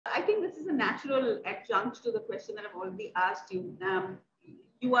this is a natural adjunct to the question that I've already asked you.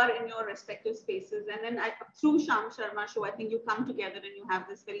 You are in your respective spaces, and then through Shambhav Sharma show, I think you come together and you have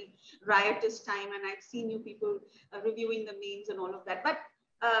this very riotous time, and I've seen you people reviewing the memes and all of that. But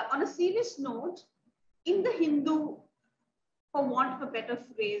on a serious note, in the Hindu, for want of a better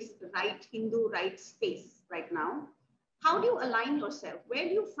phrase, Hindu right space right now, how do you align yourself? Where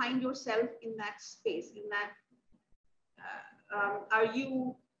do you find yourself in that space? In that, are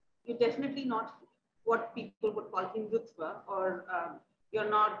you're definitely not what people would call Hindutva, or you're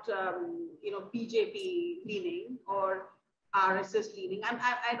not, BJP leaning or RSS leaning.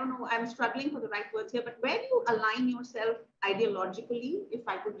 I don't know, I'm struggling for the right words here, but where do you align yourself ideologically, if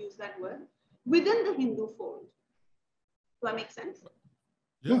I could use that word, within the Hindu fold? Do I make sense?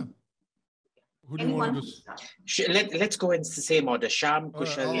 Yeah. Who do you want to start? Let's go in the same order. Sham,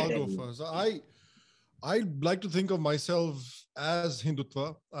 Kushal. I'll go first. I like to think of myself as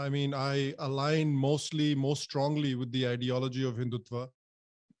Hindutva. I mean, I align most strongly with the ideology of Hindutva.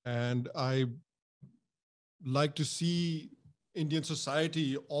 And I like to see Indian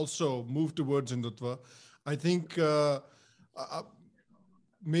society also move towards Hindutva. I think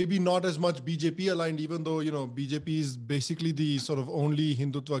maybe not as much BJP aligned, even though, BJP is basically the sort of only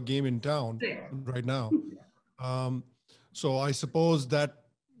Hindutva game in town right now. So I suppose that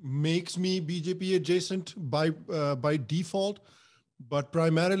makes me BJP adjacent by default. But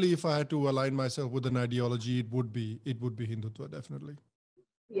primarily, if I had to align myself with an ideology, it would be Hindutva, definitely.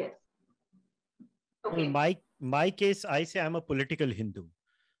 Yes. Okay. Well, my case, I say I'm a political Hindu.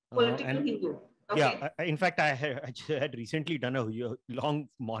 Hindu. Okay. Yeah. In fact, I had recently done a long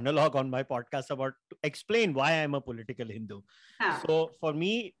monologue on my podcast to explain why I'm a political Hindu. So for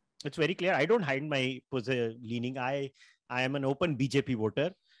me, it's very clear. I don't hide my leaning. I am an open BJP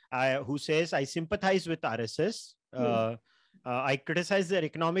voter who says I sympathize with RSS. I criticize their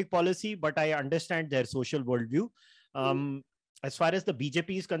economic policy, but I understand their social worldview. As far as the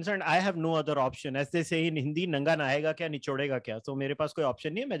BJP is concerned, I have no other option. As they say in Hindi, nanga nahega kya, nichodega kya. So मेरे पास कोई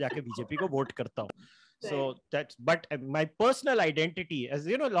option नहीं है, मैं जाके BJP को vote करता हूँ. So but my personal identity, as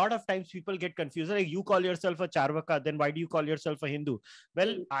you know, a lot of times people get confused. Like, you call yourself a Charvaka, then why do you call yourself a Hindu?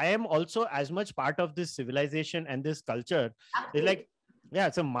 Well, I am also as much part of this civilization and this culture. It's like, yeah,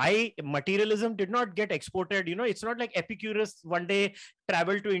 so my materialism did not get exported. It's not like Epicurus one day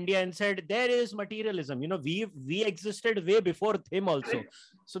traveled to India and said, there is materialism. We existed way before him also.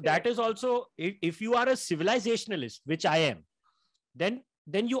 So that is also, if you are a civilizationalist, which I am, then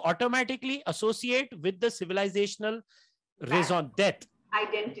you automatically associate with the civilizational raison d'etre.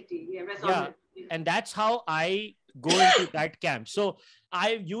 Identity, raison d'etre. And that's how I go into that camp. So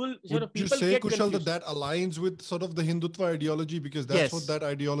Would you say, Kushal, that aligns with sort of the Hindutva ideology, because that's what that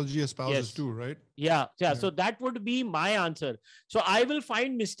ideology espouses too, right? Yeah. So that would be my answer. So I will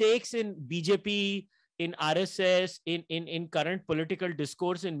find mistakes in BJP, in RSS, in current political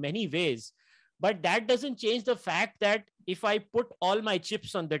discourse in many ways. But that doesn't change the fact that if I put all my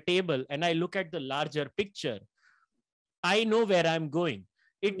chips on the table and I look at the larger picture, I know where I'm going.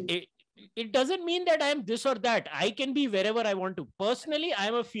 It doesn't mean that I'm this or that. I can be wherever I want to. Personally,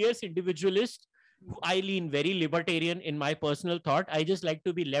 I'm a fierce individualist. I lean very libertarian in my personal thought. I just like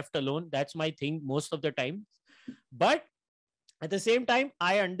to be left alone. That's my thing most of the time. But at the same time,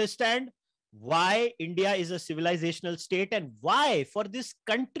 I understand why India is a civilizational state and why, for this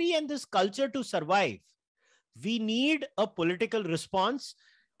country and this culture to survive, we need a political response.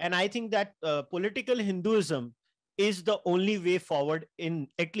 And I think that political Hinduism is the only way forward,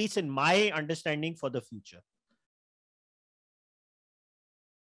 at least in my understanding, for the future.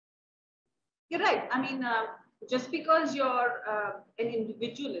 You're right. I mean, just because you're an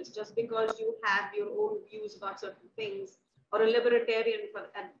individualist, just because you have your own views about certain things, or a libertarian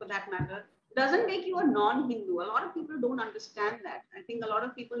for that matter, doesn't make you a non-Hindu. A lot of people don't understand that. I think a lot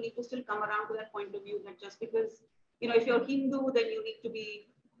of people need to still come around to that point of view, that just because, if you're Hindu, then you need to be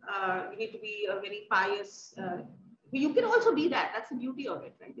a very pious. You can also be that. That's the beauty of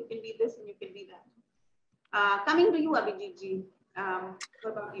it, right? You can be this and you can be that. Coming to you, Abhijit ji,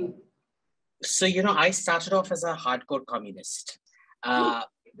 what about you? So, I started off as a hardcore communist.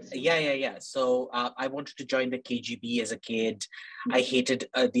 So I wanted to join the KGB as a kid. I hated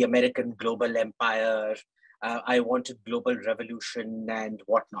the American global empire. I wanted global revolution and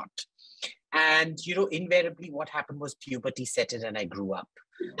whatnot. And, invariably what happened was puberty set in and I grew up.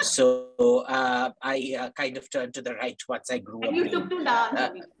 So I kind of turned to the right once I grew up. And you took to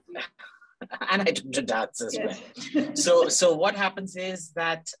dance. And I took to dance as well. So what happens is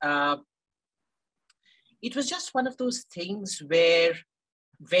that it was just one of those things where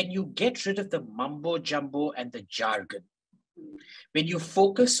when you get rid of the mumbo jumbo and the jargon, When you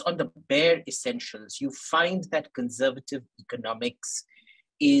focus on the bare essentials, you find that conservative economics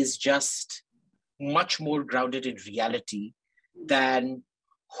is just much more grounded in reality than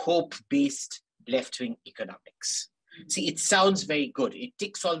hope-based left-wing economics. See, it sounds very good. It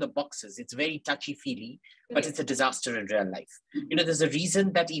ticks all the boxes. It's very touchy-feely, but it's a disaster in real life. You know, there's a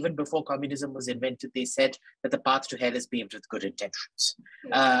reason that even before communism was invented, they said that the path to hell is paved with good intentions.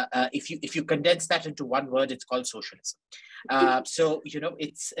 If you condense that into one word, it's called socialism. So, you know,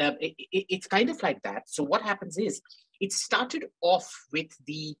 it's kind of like that. So what happens is, it started off with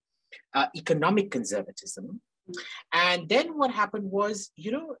the economic conservatism. And then what happened was,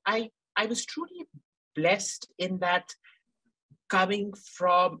 you know, I was truly blessed in that, coming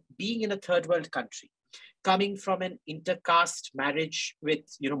from being in a third world country, coming from an intercaste marriage with,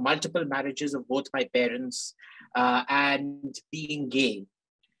 you know, multiple marriages of both my parents, and being gay,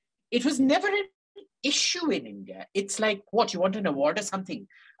 it was never an issue in India. It's like, what, you want an award or something?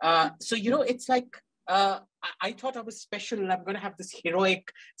 So, you know, it's like, I thought I was special and I'm going to have this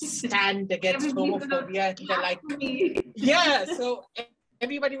heroic stand against homophobia. And they're like, yeah. So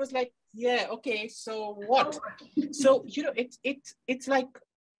everybody was like, yeah, okay, so what? So, you know, it's like,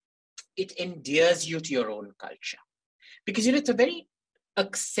 it endears you to your own culture. Because, you know, it's a very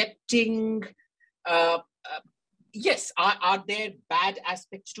accepting, yes, are there bad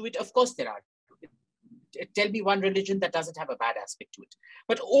aspects to it? Of course there are. Tell me one religion that doesn't have a bad aspect to it.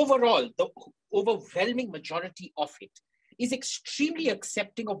 But overall, the overwhelming majority of it is extremely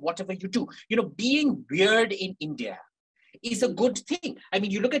accepting of whatever you do. You know, being weird in India is a good thing. I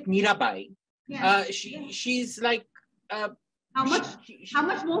mean, you look at Mirabai, she's like... how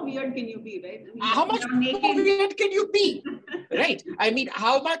much more weird can you be, right? I mean, how much more weird can you be, right? I mean,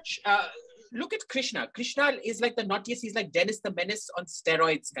 how much... look at Krishna. Krishna is like the naughtiest. He's like Dennis the Menace on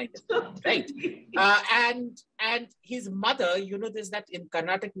steroids, kind of, right? And his mother, you know, there's that in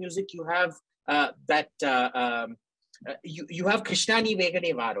Carnatic music, you have you have Krishnani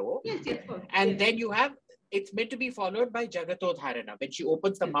Vegane Varo, and then you have, it's meant to be followed by Jagatodharana, when she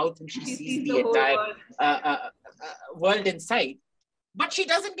opens the mouth and she sees the entire world inside. But she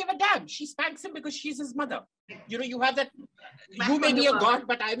doesn't give a damn. She spanks him because she's his mother. You know, you have that, you may be a god,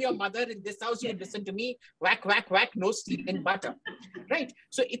 but I'm your mother. In this house, you listen to me. Whack, whack, whack, no stealing butter. Right?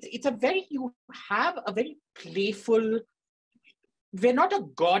 So it's a very, you have a very playful, we're not a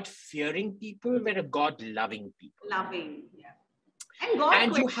God-fearing people, we're a God-loving people. Loving, yeah. And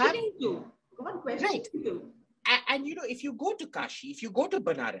God questioning too. God questioning too. And you know, if you go to Kashi, if you go to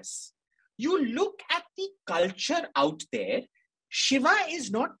Banaras, you look at the culture out there, Shiva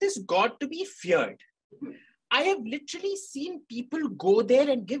is not this god to be feared. I have literally seen people go there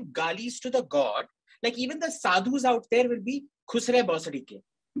and give galis to the god. Like even the sadhus out there will be khusre bosarike.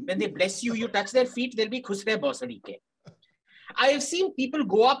 When they bless you, you touch their feet, they'll be khusre bosarike. I have seen people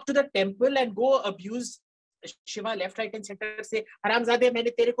go up to the temple and go abuse Shiva left, right and center, say, Haramzade, maine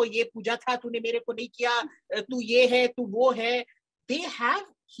tere ko ye puja tha, tune mere ko nahi kiya, tu ye hai, tu wo hai. They have,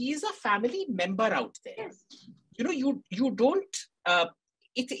 he is a family member out there. Yes. You know, you don't,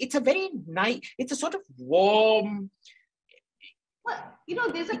 it's a very nice, it's a sort of warm. Well, you know,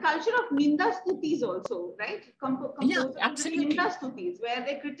 there's a culture of Ninda Stutis also, right? Yeah, absolutely. Ninda Stutis, where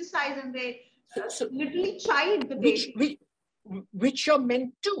they criticize and they literally chide the deity. Which you're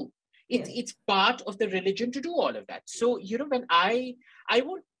meant to. It's part of the religion to do all of that. So, you know, when I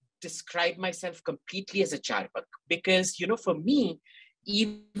won't describe myself completely as a Charvak, because, you know, for me,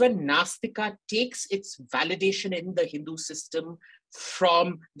 even Nastika takes its validation in the Hindu system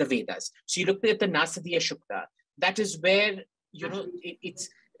from the Vedas. So you look at the Nasadiya Shukta, that is where, you know, it's,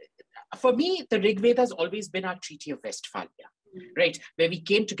 for me, the Rig Veda has always been our Treaty of Westphalia, right? Where we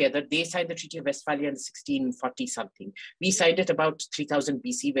came together, they signed the Treaty of Westphalia in 1640 something. We signed it about 3000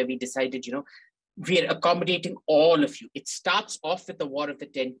 BC, where we decided, you know, we're accommodating all of you. It starts off with the War of the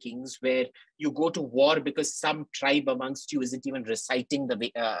 10 Kings, where you go to war because some tribe amongst you isn't even reciting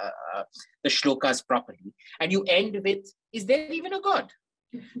the shlokas properly. And you end with, is there even a God?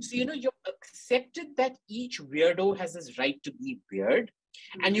 So, you know, you've accepted that each weirdo has his right to be weird,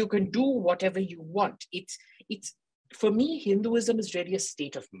 and you can do whatever you want. It's for me, Hinduism is really a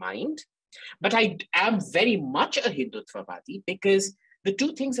state of mind, but I am very much a Hindutvavadi, because the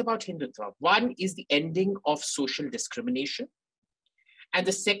two things about Hindutva, one is the ending of social discrimination. And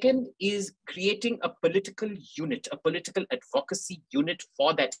the second is creating a political unit, a political advocacy unit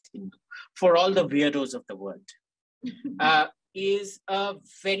for that Hindu, for all the weirdos of the world, is a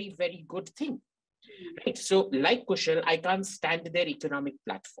very, very good thing. Right? So like Kushal, I can't stand their economic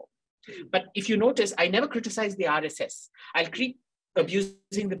platform. But if you notice, I never criticize the RSS. I'll keep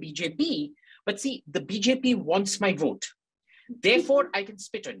abusing the BJP, but see, the BJP wants my vote. Therefore, I can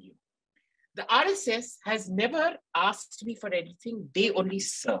spit on you. The RSS has never asked me for anything. They only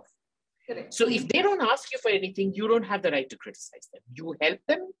serve. Correct. So if they don't ask you for anything, you don't have the right to criticize them. You help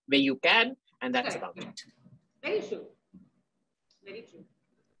them where you can, and that's about it. Very true. Very true.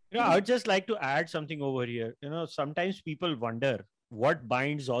 I would just like to add something over here. Sometimes people wonder what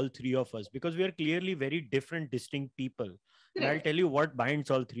binds all three of us, because we are clearly very different, distinct people. And I'll tell you what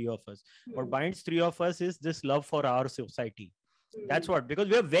binds all three of us. What binds three of us is this love for our society. That's what, because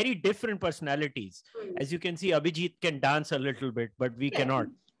we have very different personalities. As you can see, Abhijit can dance a little bit, but we cannot.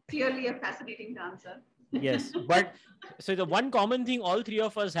 Clearly a fascinating dancer. Yes. But so the one common thing all three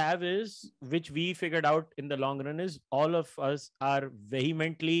of us have is, which we figured out in the long run, is all of us are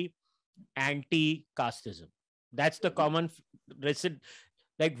vehemently anti-casteism. That's the common resident.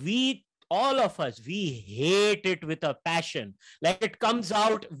 Like all of us, we hate it with a passion. Like it comes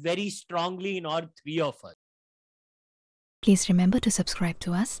out very strongly in all three of us. Please remember to subscribe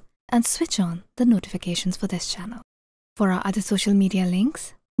to us and switch on the notifications for this channel. For our other social media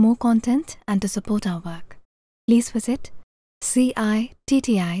links, more content, and to support our work, please visit citti.net.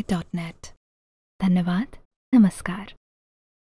 Dhanyavad. Namaskar.